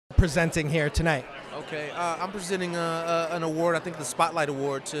presenting here tonight? Okay, I'm presenting an award, I think the Spotlight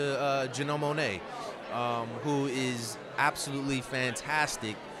Award, to Janelle Monáe, who is absolutely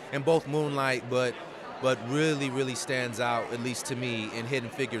fantastic in both Moonlight, but really stands out, at least to me, in Hidden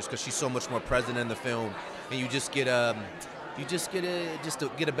Figures, because she's so much more present in the film, and you just get a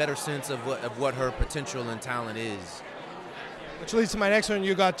better sense of what her potential and talent is. Which leads to my next one.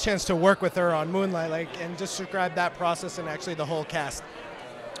 You got a chance to work with her on Moonlight, and just describe that process and actually the whole cast.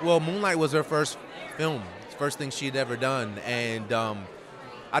 Well, Moonlight was her first film, first thing she'd ever done, and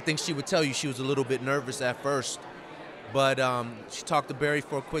I think she would tell you she was a little bit nervous at first, but she talked to Barry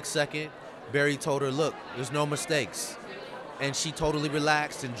for a quick second. Barry told her, look, there's no mistakes, and she totally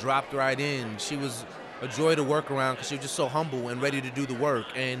relaxed and dropped right in. She was a joy to work around because she was just so humble and ready to do the work.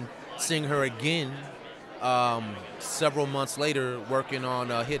 And seeing her again several months later working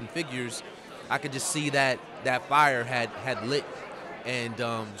on Hidden Figures, I could just see that fire had lit, and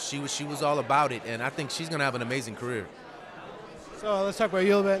she was all about it, and I think she's gonna have an amazing career. So let's talk about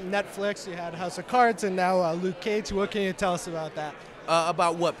you a little bit. Netflix, you had House of Cards, and now Luke Cage. What can you tell us about that?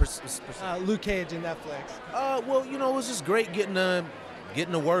 About what? Luke Cage and Netflix. Well, you know, it was just great getting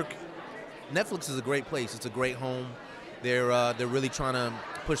to work. Netflix is a great place. It's a great home. They're really trying to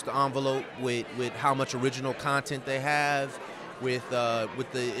push the envelope with how much original content they have, with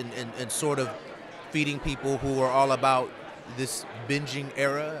sort of feeding people who are all about this binging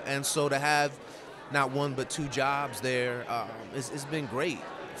era, and so to have not one but two jobs there, it's been great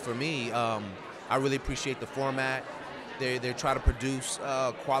for me. I really appreciate the format. They try to produce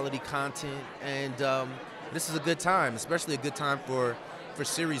quality content, and this is a good time, especially a good time for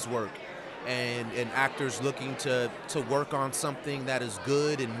series work and actors looking to work on something that is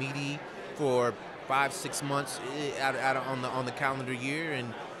good and meaty for 5-6 months on the calendar year,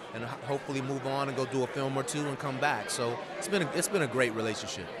 and hopefully move on and go do a film or two and come back. So it's been a great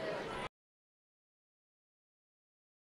relationship.